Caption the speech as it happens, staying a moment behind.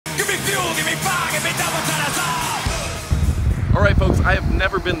me fuel, give me fire, give me double time. Alright folks, I have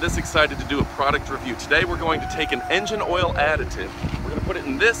never been this excited to do a product review. Today we're going to take an engine oil additive. We're going to put it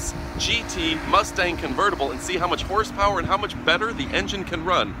in this GT Mustang convertible and see how much horsepower and how much better the engine can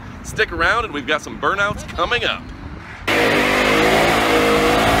run. Stick around and we've got some burnouts coming up.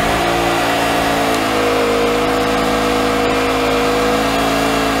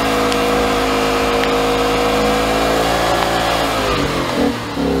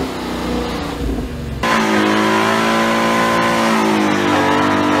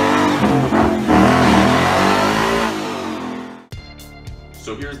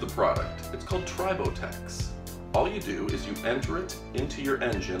 So here's the product. It's called TriboTEX. All you do is you enter it into your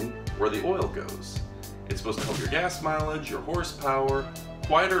engine where the oil goes. It's supposed to help your gas mileage, your horsepower,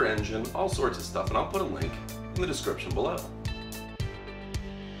 quieter engine, all sorts of stuff, and I'll put a link in the description below.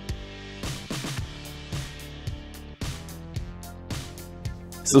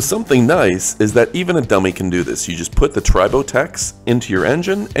 So something nice is that even a dummy can do this. You just put the TriboTEX into your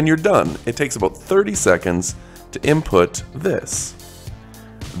engine and you're done. It takes about 30 seconds to input this.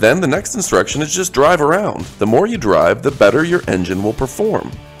 Then the next instruction is just drive around. The more you drive, the better your engine will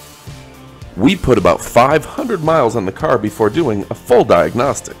perform. We put about 500 miles on the car before doing a full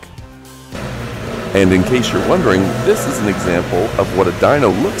diagnostic. And in case you're wondering, this is an example of what a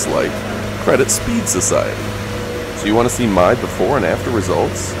dyno looks like, credit Speed Society. So you want to see my before and after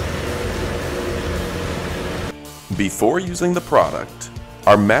results? Before using the product,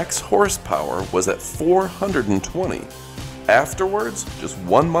 our max horsepower was at 420. Afterwards, just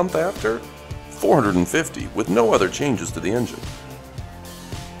 1 month after, 450 with no other changes to the engine.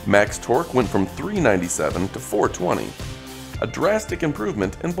 Max torque went from 397 to 420, a drastic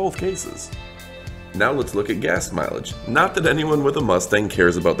improvement in both cases. Now let's look at gas mileage. Not that anyone with a Mustang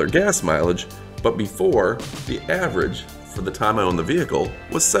cares about their gas mileage, but before, the average for the time I owned the vehicle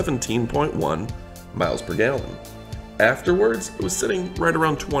was 17.1 miles per gallon. Afterwards, it was sitting right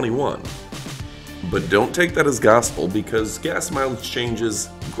around 21. But don't take that as gospel because gas mileage changes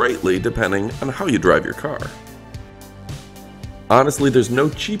greatly depending on how you drive your car. Honestly, there's no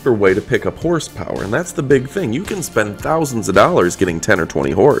cheaper way to pick up horsepower, and that's the big thing. You can spend thousands of dollars getting 10 or 20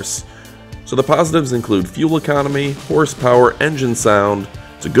 horse. So the positives include fuel economy, horsepower, engine sound,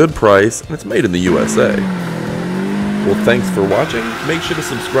 it's a good price, and it's made in the USA. Well, thanks for watching. Make sure to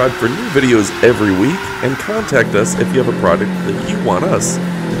subscribe for new videos every week, and contact us if you have a product that you want us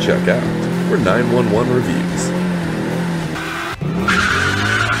to check out. We're 911 Reviews.